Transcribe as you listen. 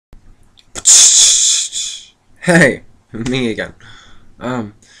Hey, me again.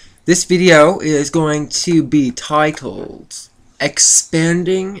 This video is going to be titled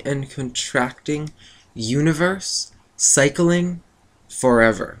Expanding and Contracting Universe Cycling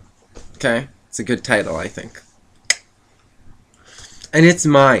Forever. Okay? It's a good title, I think. And it's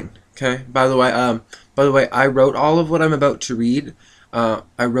mine. Okay? By the way, I wrote all of what I'm about to read. I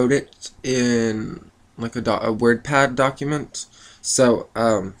wrote it in like a WordPad document. So,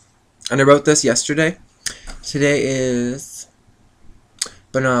 and I wrote this yesterday. Today is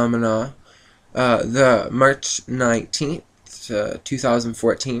the March 19th,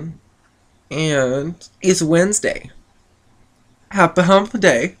 2014, and it's Wednesday. Happy hump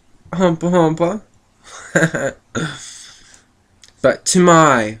day. Humpa humpa. But to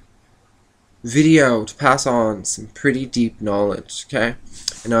my video to pass on some pretty deep knowledge, okay?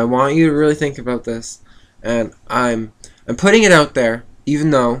 And I want you to really think about this, and I'm putting it out there,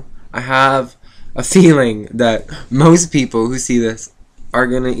 even though I have a feeling that most people who see this are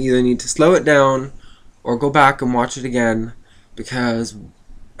going to either need to slow it down or go back and watch it again, because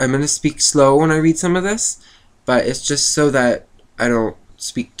I'm going to speak slow when I read some of this, but it's just so that I don't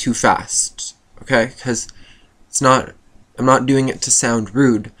speak too fast, okay? Because I'm not doing it to sound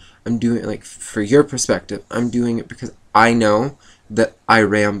rude. I'm doing it like for your perspective. I'm doing it because I know that I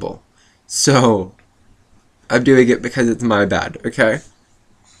ramble. So I'm doing it because it's my bad, okay?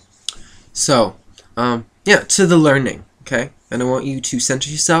 So, yeah, to the learning, okay? And I want you to center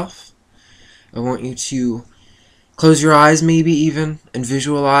yourself. I want you to close your eyes maybe even and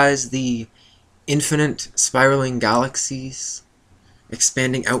visualize the infinite spiraling galaxies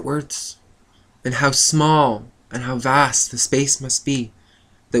expanding outwards, and how small and how vast the space must be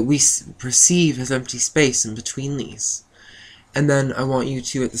that we perceive as empty space in between these. And then I want you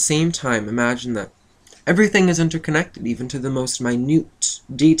to at the same time imagine that everything is interconnected, even to the most minute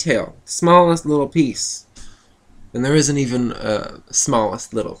detail, smallest little piece. And there isn't even a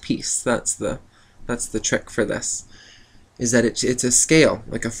smallest little piece. That's the trick for this, is that it's a scale,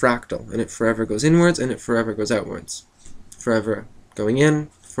 like a fractal, and it forever goes inwards and it forever goes outwards. Forever going in,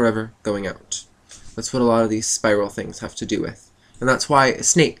 forever going out. That's what a lot of these spiral things have to do with. And that's why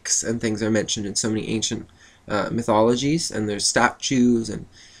snakes and things are mentioned in so many ancient mythologies, and there's statues and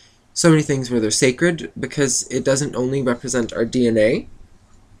so many things where they're sacred, because it doesn't only represent our DNA,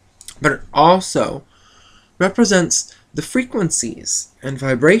 but it also represents the frequencies and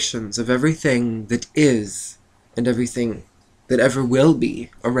vibrations of everything that is and everything that ever will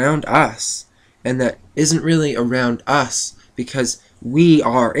be around us, and that isn't really around us because we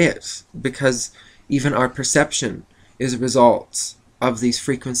are it, because even our perception is a result of these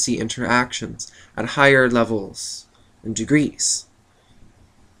frequency interactions at higher levels and degrees.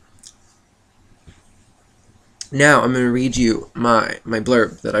 Now I'm going to read you my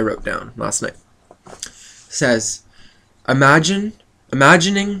blurb that I wrote down last night. It says,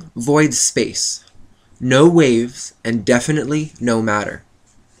 imagining void space, no waves, and definitely no matter.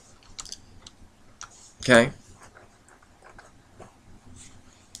 Okay?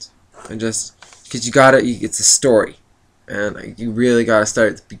 And just, because it's a story, and you really gotta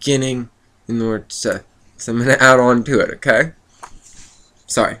start at the beginning in order to, so I'm going to add on to it, okay?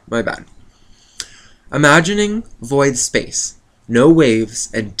 Sorry, my bad. Imagining void space, no waves,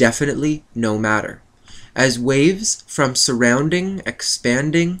 and definitely no matter, as waves from surrounding,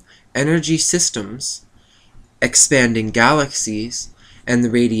 expanding energy systems, expanding galaxies, and the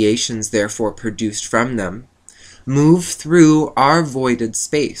radiations therefore produced from them, move through our voided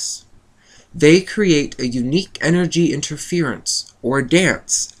space. They create a unique energy interference, or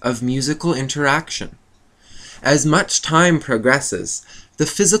dance, of musical interaction. As much time progresses, the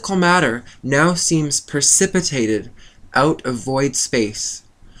physical matter now seems precipitated out of void space.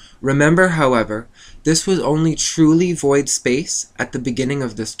 Remember, however, this was only truly void space at the beginning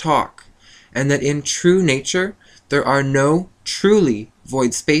of this talk, and that in true nature there are no truly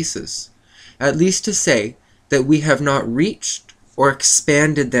void spaces, at least to say that we have not reached or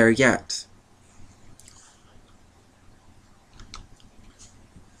expanded there yet.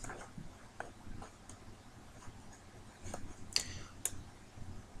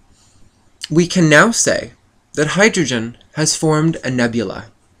 We can now say that hydrogen has formed a nebula.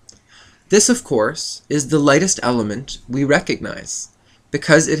 This, of course, is the lightest element we recognize,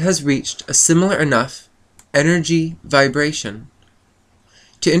 because it has reached a similar enough energy vibration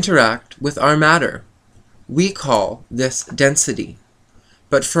to interact with our matter. We call this density,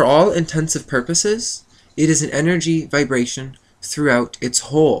 but for all intensive purposes, it is an energy vibration throughout its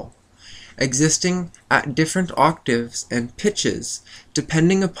whole, existing at different octaves and pitches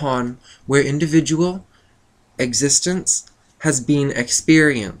depending upon where individual existence has been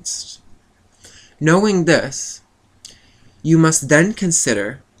experienced. Knowing this, you must then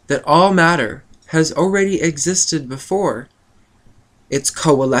consider that all matter has already existed before its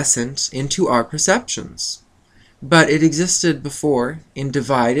coalescence into our perceptions, but it existed before in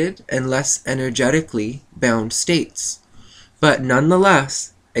divided and less energetically bound states, but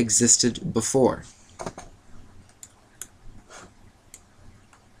nonetheless existed before.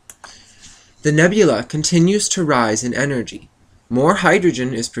 The nebula continues to rise in energy. More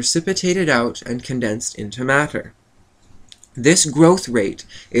hydrogen is precipitated out and condensed into matter. This growth rate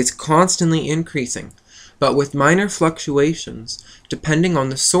is constantly increasing, but with minor fluctuations depending on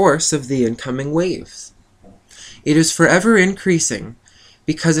the source of the incoming waves. It is forever increasing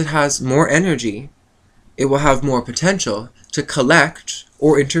because it has more energy. It will have more potential to collect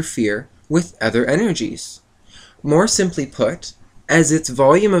or interfere with other energies. More simply put, as its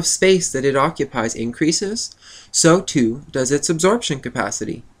volume of space that it occupies increases, so too does its absorption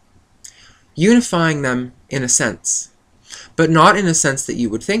capacity, unifying them in a sense, but not in a sense that you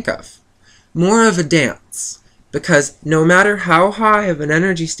would think of. More of a dance, because no matter how high of an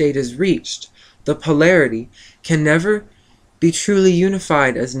energy state is reached, the polarity can never be truly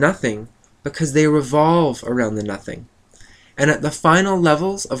unified as nothing, because they revolve around the nothing. And at the final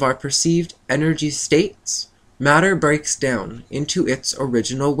levels of our perceived energy states, matter breaks down into its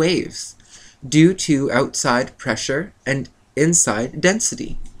original waves, due to outside pressure and inside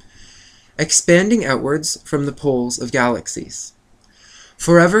density, expanding outwards from the poles of galaxies,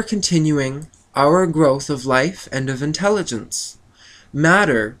 forever continuing our growth of life and of intelligence.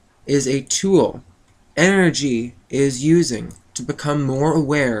 Matter is a tool energy is using to become more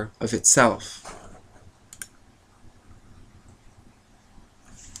aware of itself.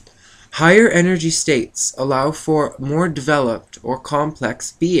 Higher energy states allow for more developed or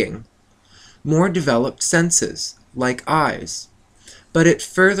complex being, more developed senses, like eyes, but it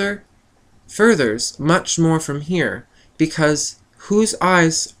furthers much more from here, because whose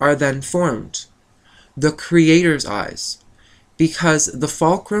eyes are then formed? The Creator's eyes, because the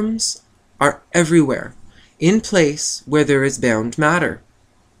fulcrums are everywhere, in place where there is bound matter.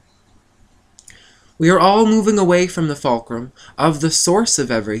 We are all moving away from the fulcrum of the source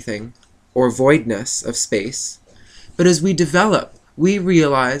of everything, or voidness of space, but as we develop, we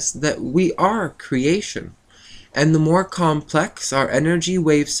realize that we are creation, and the more complex our energy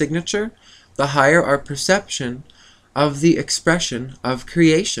wave signature, the higher our perception of the expression of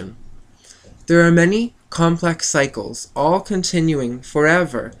creation. There are many complex cycles, all continuing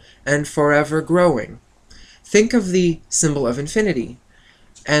forever and forever growing. Think of the symbol of infinity,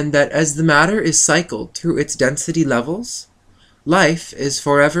 and that as the matter is cycled through its density levels, life is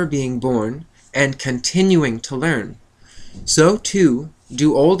forever being born and continuing to learn. So too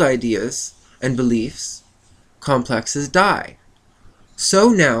do old ideas and beliefs, complexes die. So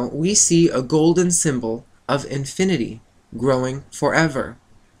now we see a golden symbol of infinity growing forever,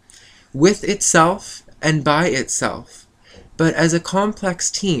 with itself and by itself, but as a complex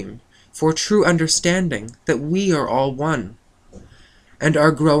team for true understanding that we are all one, and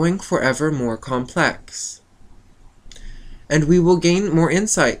are growing forever more complex. And we will gain more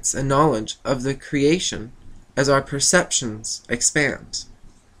insights and knowledge of the creation as our perceptions expand.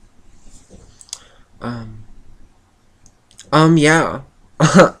 Yeah.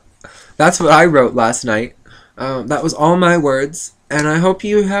 That's what I wrote last night. That was all my words, and I hope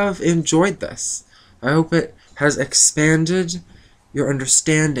you have enjoyed this. I hope it has expanded your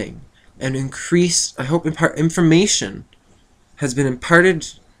understanding and increased, I hope information has been imparted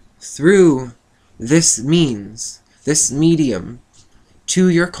through this means, this medium, to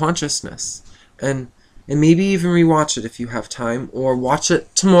your consciousness. And maybe even rewatch it if you have time, or watch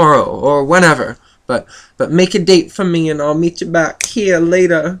it tomorrow, or whenever. But make a date from me and I'll meet you back here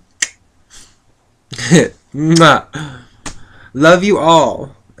later. Love you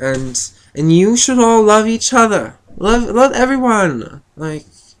all. And you should all love each other. Love everyone. Like,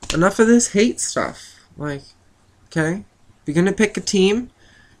 enough of this hate stuff. Like, okay? If you're gonna pick a team,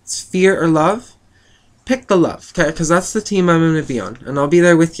 it's fear or love. Pick the love, okay? Because that's the team I'm gonna be on. And I'll be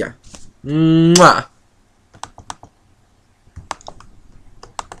there with ya. Mwah!